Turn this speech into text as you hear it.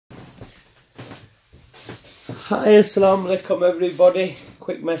Hi, assalamu alaikum everybody.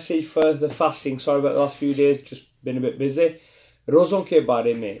 Quick message for the fasting. Sorry about the last few days, just been a bit busy. Rozon ke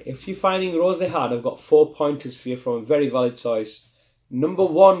bare mein. If you're finding roze hard, I've got 4 pointers for you from a very valid source. Number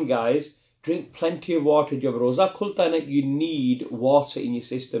one, guys, drink plenty of water. Jab roza khulta hai na, you need water in your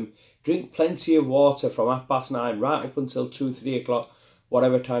system. Drink plenty of water from 9:30 right up until 2-3 o'clock,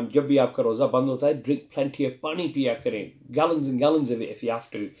 whatever time. Jab bhi aapka roza band hota hai, drink plenty of pani piya kare. Gallons and gallons of it if you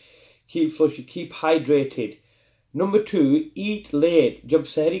have to. Keep flush, keep hydrated. Number two, eat late. Jab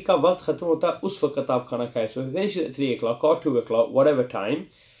sehri ka waqt khatam hota hai, us waqt aap khana khaye. So if you finish at 3 o'clock or 2 o'clock, whatever time,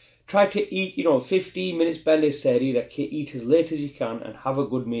 try to eat, 15 minutes pehle sehri rakhe, eat as late as you can and have a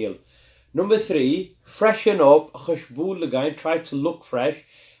good meal. Number three, freshen up, khushboo lagaye, try to look fresh.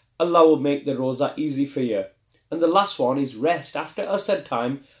 Allah will make the roza easy for you. And the last one is rest. After a set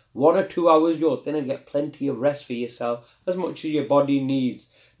time, 1 or 2 hours, you're then get plenty of rest for yourself, as much as your body needs.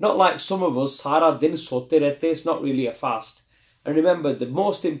 Not like some of us, sara din sote rehte, it's not really a fast. And remember, the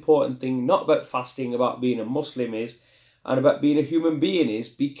most important thing, not about fasting, about being a Muslim is, and about being a human being is,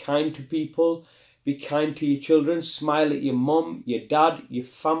 be kind to people, be kind to your children, smile at your mum, your dad, your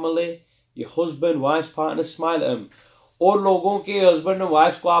family, your husband, wife, partner, smile at them. और लोगों के husband and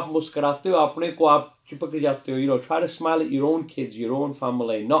wives को आप मुस्कुराते हो, अपने को आप चिपक जाते हो, try to smile at your own kids, your own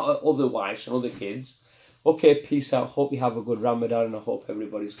family, not at other wives and other kids. Okay, peace out. Hope you have a good Ramadan and I hope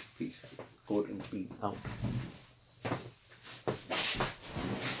everybody's peace out, good and clean out.